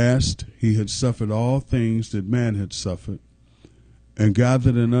 At the last, he had suffered all things that man had suffered, and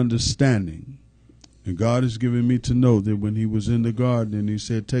gathered an understanding And God has given me to know that when he was in the garden and he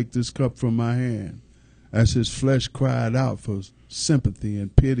said, take this cup from my hand, as his flesh cried out for sympathy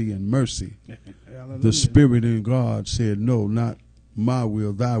and pity and mercy, the Spirit in God said, no, not my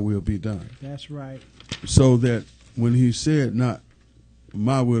will, thy will be done. That's right. So that when he said not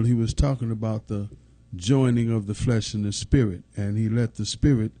my will, he was talking about the joining of the flesh and the spirit, and he let the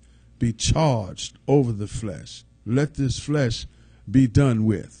spirit be charged over the flesh. Let this flesh be done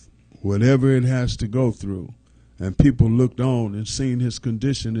with, whatever it has to go through. And people looked on and seen his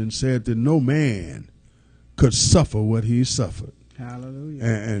condition and said that no man could suffer what he suffered. Hallelujah.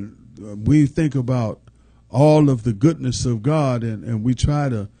 And we think about all of the goodness of God, and we try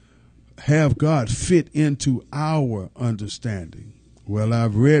to have God fit into our understanding. Well,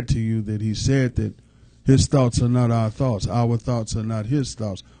 I've read to you that he said that his thoughts are not our thoughts. Our thoughts are not his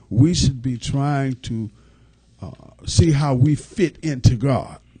thoughts. We should be trying to see how we fit into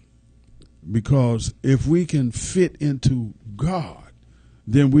God. Because if we can fit into God,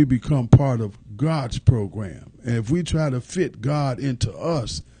 then we become part of God's program. And if we try to fit God into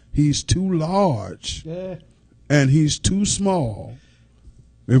us, he's too large and he's too small.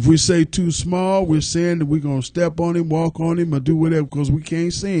 If we say too small, we're saying that we're going to step on him, walk on him, or do whatever because we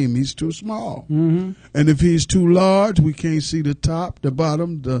can't see him. He's too small. Mm-hmm. And if he's too large, we can't see the top, the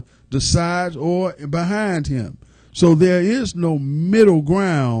bottom, the sides, or behind him. So there is no middle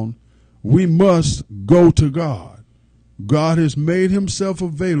ground. We must go to God. God has made himself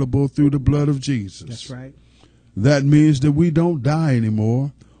available through the blood of Jesus. That's right. That means that we don't die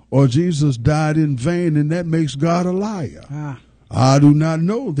anymore, or Jesus died in vain, and that makes God a liar. I do not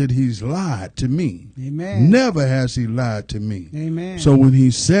know that he's lied to me. Amen. Never has he lied to me. Amen. So when he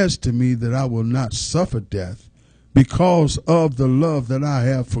says to me that I will not suffer death because of the love that I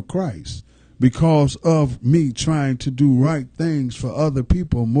have for Christ, because of me trying to do right things for other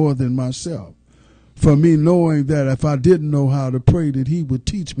people more than myself, for me knowing that if I didn't know how to pray, that he would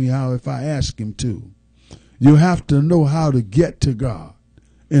teach me how if I ask him to. You have to know how to get to God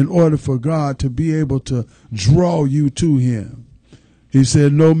in order for God to be able to draw you to him. He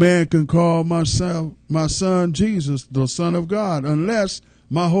said, no man can call my son Jesus, the Son of God, unless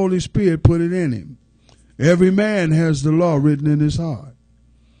my Holy Spirit put it in him. Every man has the law written in his heart,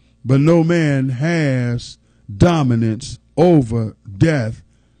 but no man has dominance over death.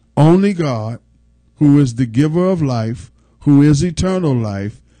 Only God, who is the giver of life, who is eternal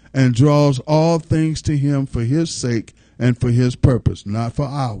life, and draws all things to him for his sake and for his purpose, not for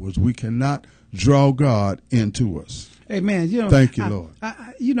ours. We cannot draw God into us. Amen. You know, thank you, Lord.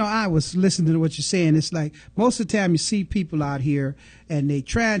 I was listening to what you're saying. It's like most of the time you see people out here and they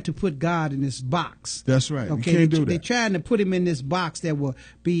trying to put God in this box. That's right. Okay, you can't do that. They're trying to put him in this box that will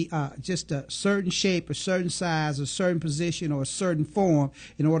be just a certain shape, a certain size, a certain position, or a certain form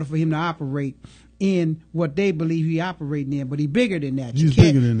in order for him to operate in what they believe he operating in, but he's bigger than that. He's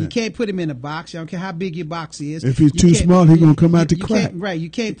bigger than that. You can't put him in a box. I don't care how big your box is. If he's too small, he's going to come out the crack. Right.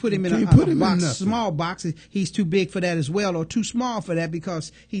 You can't put him in a box, small box. He's too big for that as well, or too small for that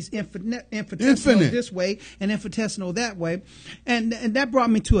because he's infinitesimal this way and infinitesimal that way. And that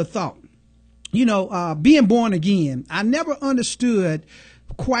brought me to a thought. You know, being born again, I never understood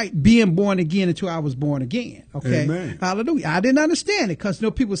quite being born again until I was born again. Okay. Amen. Hallelujah. I didn't understand it because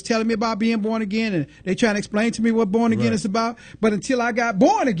people was telling me about being born again and they trying to explain to me what born again is about. But until I got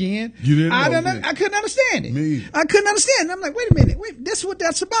born again, I couldn't understand it. Me. I couldn't understand it. I'm like, wait a minute, this is what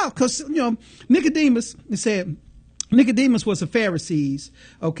that's about. Because, Nicodemus was a Pharisees,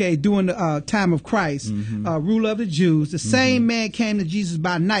 okay, during the time of Christ, ruler of the Jews. The same man came to Jesus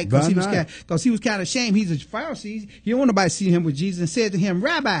by night because he was kind of ashamed. He's a Pharisee. You don't want nobody to see him with Jesus, and said to him,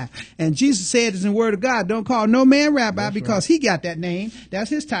 Rabbi. And Jesus said, it's in the word of God, don't call no man Rabbi because he got that name. That's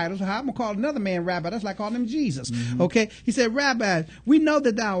his title. So how am I going to call another man Rabbi? That's like calling him Jesus. Okay. He said, Rabbi, we know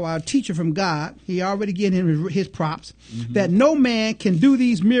that thou art a teacher from God. He already getting him his props. That no man can do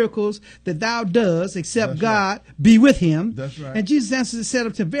these miracles that thou does except God be with him. That's right. And Jesus answered and said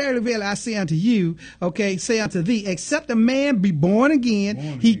unto him, verily, verily, I say unto you, okay, say unto thee, except a man be born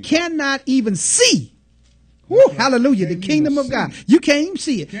again, he cannot even see. Woo, hallelujah, the kingdom of God. You can't even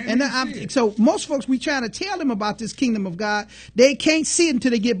see it. So most folks, we trying to tell them about this kingdom of God. They can't see it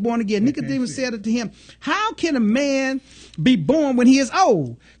until they get born again. Nicodemus said unto him, how can a man be born when he is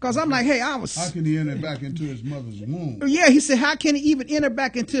old? Because I'm like, how can he enter back into his mother's womb? Yeah, he said, how can he even enter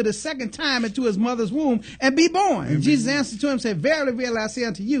back into the second time into his mother's womb and be born? And Jesus answered to him and said, verily, verily, I say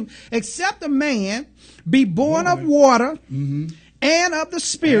unto you, except a man be born of water and of the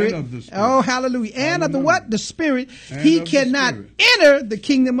Spirit. And of the Spirit. Oh, hallelujah. And of the what? The Spirit. And He of the cannot Spirit. enter the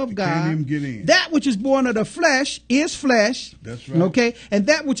kingdom of God. Can't even get in. That which is born of the flesh is flesh. That's right. Okay. And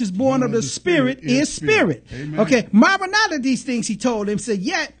that which is born of the Spirit is spirit. Amen. Okay. Marvel not at these things, he told him. Said,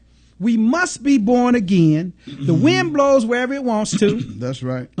 yet we must be born again. The wind blows wherever it wants to. That's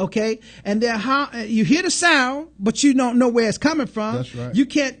right. Okay, and then you hear the sound, but you don't know where it's coming from. That's right. You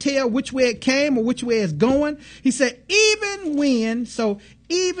can't tell which way it came or which way it's going. He said, even when, so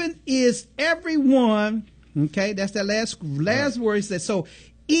even is everyone. Okay, that's that last word. He said,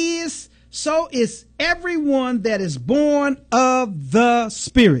 so is everyone that is born of the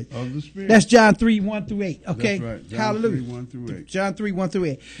Spirit. Of the Spirit. That's John 3:1-8. Okay, That's right. John hallelujah. 3:1-8. John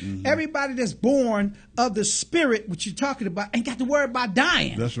 3:1-8. Everybody that's born of the Spirit, which you're talking about, ain't got to worry about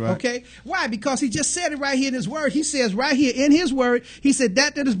dying. That's right. Okay, why? Because he just said it right here in his word. He says right here in his word, he said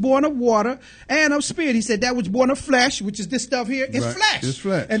that is born of water and of spirit. He said that which is born of flesh, which is this stuff here, is Right. flesh. It's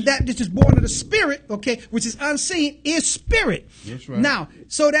flesh. And that which is born of the Spirit, okay, which is unseen, is spirit. That's right. Now,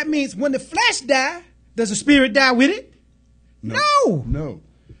 so that means when the flesh die, does the Spirit die with it? No. No.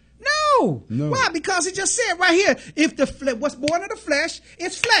 No. Why? Because he just said right here, if what's born of the flesh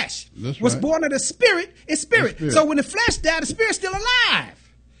is flesh. That's What's right. born of the Spirit is spirit. Spirit. So when the flesh died, the Spirit's still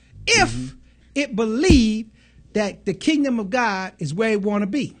alive. If it believed that the kingdom of God is where it want to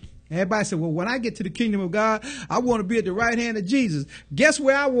be. Everybody said, well, when I get to the kingdom of God, I want to be at the right hand of Jesus. Guess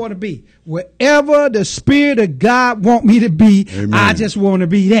where I want to be? Wherever the Spirit of God want me to be, Amen. I just want to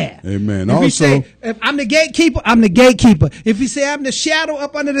be there. Amen. If Also, he say, if I'm the gatekeeper, I'm the gatekeeper. If he say I'm the shadow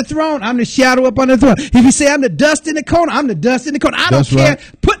up under the throne, I'm the shadow up under the throne. If he say I'm the dust in the corner, I'm the dust in the corner. I don't That's care.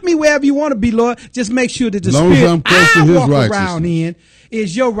 right. Put me wherever you want to be, Lord. Just make sure that the As long as Spirit I'm close to I his walk around righteousness. in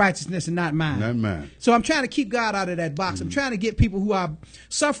is your righteousness and not mine. Not mine. So I'm trying to keep God out of that box. I'm trying to get people who are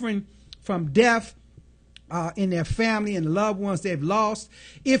suffering from death in their family and the loved ones they've lost.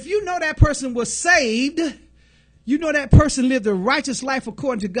 If you know that person was saved, you know that person lived a righteous life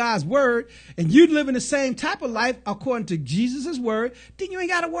according to God's word, and you living the same type of life according to Jesus' word, then you ain't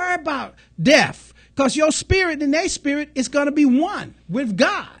got to worry about death, because your spirit and their spirit is going to be one with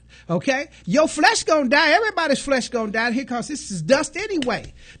God. Okay, your flesh gonna die. Everybody's flesh gonna die here, because this is dust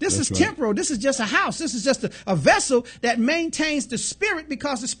anyway. This is right. temporal. This is just a house. This is just a vessel that maintains the spirit,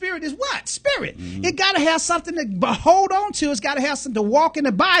 because the spirit is what? Spirit. It got to have something to hold on to. It's got to have something to walk and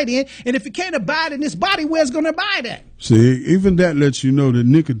abide in. And if it can't abide in this body, where's it gonna abide at? See, even that lets you know that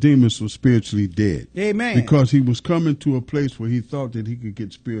Nicodemus was spiritually dead. Amen. Because he was coming to a place where he thought that he could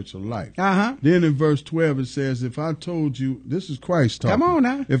get spiritual life. Then in verse 12 it says, if I told you, this is Christ talking. Come on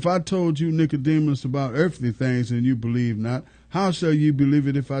now. If I told you, Nicodemus, about earthly things and you believe not, how shall you believe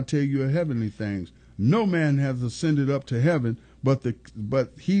it if I tell you of heavenly things? No man hath ascended up to heaven, but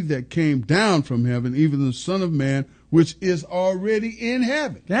he that came down from heaven, even the Son of Man, which is already in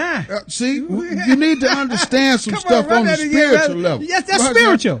heaven. See, you need to understand some stuff on the spiritual level. Yes, that's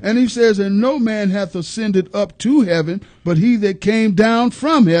spiritual. And he says, and no man hath ascended up to heaven, but he that came down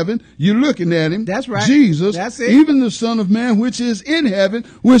from heaven. You're looking at him. That's right. Jesus. That's it. Even the Son of Man, which is in heaven,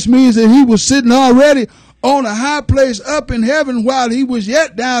 which means that he was sitting already on a high place up in heaven while he was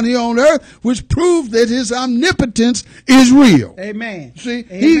yet down here on earth, which proves that his omnipotence is real. Amen. See,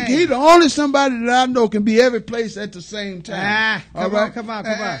 Amen. He the only somebody that I know can be every place at the same time. Come on.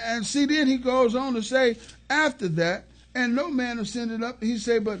 And see, then he goes on to say, after that, and no man ascended up, he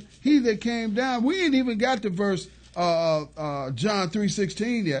say, but he that came down. We ain't even got to verse John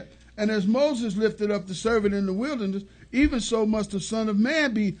 3:16 yet. And as Moses lifted up the servant in the wilderness, even so must the Son of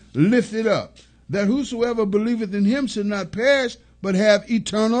Man be lifted up, that whosoever believeth in him should not perish, but have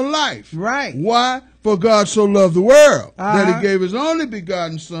eternal life. Right. Why? For God so loved the world, that he gave his only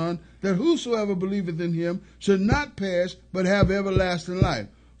begotten Son, that whosoever believeth in him should not perish, but have everlasting life.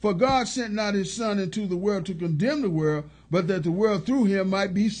 For God sent not his Son into the world to condemn the world, but that the world through him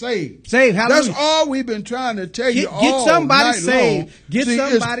might be saved. Hallelujah. That's all we've been trying to tell you all somebody night saved. long. Get See,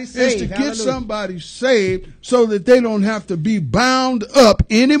 somebody saved. Is to Hallelujah. get somebody saved so that they don't have to be bound up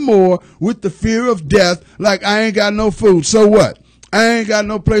anymore with the fear of death. Like, I ain't got no food. So what? I ain't got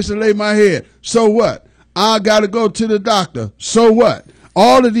no place to lay my head. So what? I got to go to the doctor. So what?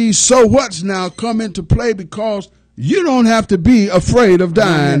 All of these so whats now come into play because you don't have to be afraid of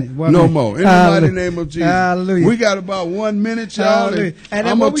dying no more. In the mighty name of Jesus. Hallelujah. We got about 1 minute, y'all. And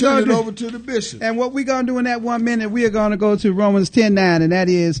I'm going to turn it over to the bishop. And what we're going to do in that 1 minute, we are going to go to Romans 10:9, and that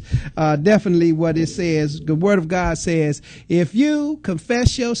is definitely what it says. The Word of God says, if you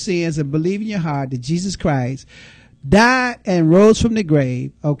confess your sins and believe in your heart that Jesus Christ died and rose from the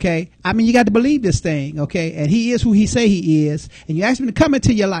grave, okay? I mean, you got to believe this thing, okay? And he is who he say he is, and you ask him to come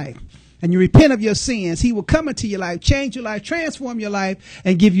into your life. and you repent of your sins, he will come into your life, change your life, transform your life,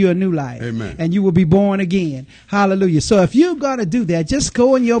 and give you a new life. Amen. And you will be born again. Hallelujah. So if you're going to do that, just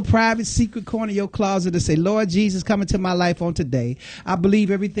go in your private secret corner of your closet and say, Lord Jesus, come into my life on today. I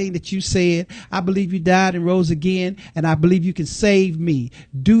believe everything that you said. I believe you died and rose again, and I believe you can save me.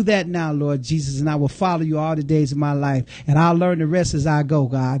 Do that now, Lord Jesus, and I will follow you all the days of my life, and I'll learn the rest as I go,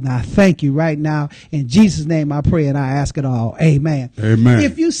 God. And I thank you right now. In Jesus' name I pray and I ask it all. Amen. Amen.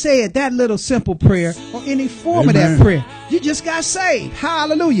 If you said that little simple prayer or any form of that prayer, you just got saved.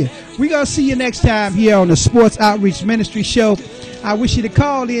 Hallelujah. We're going to see you next time here on the Sports Outreach Ministry Show. I wish you to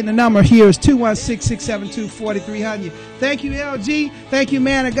call in. The number here is 216-672-4300. Thank you, LG. Thank you,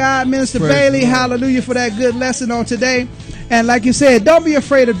 man of God, Minister Bailey. Hallelujah for that good lesson on today. And like you said, don't be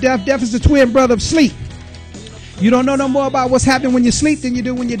afraid of death. Death is the twin brother of sleep. You don't know no more about what's happening when you sleep than you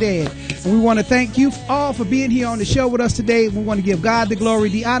do when you're dead. And we want to thank you all for being here on the show with us today. We want to give God the glory,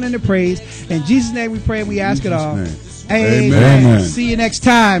 the honor, and the praise. In Jesus' name we pray and we ask it all. Amen. Amen. See you next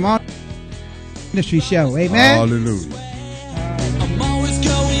time on the Ministry Show. Amen. Hallelujah.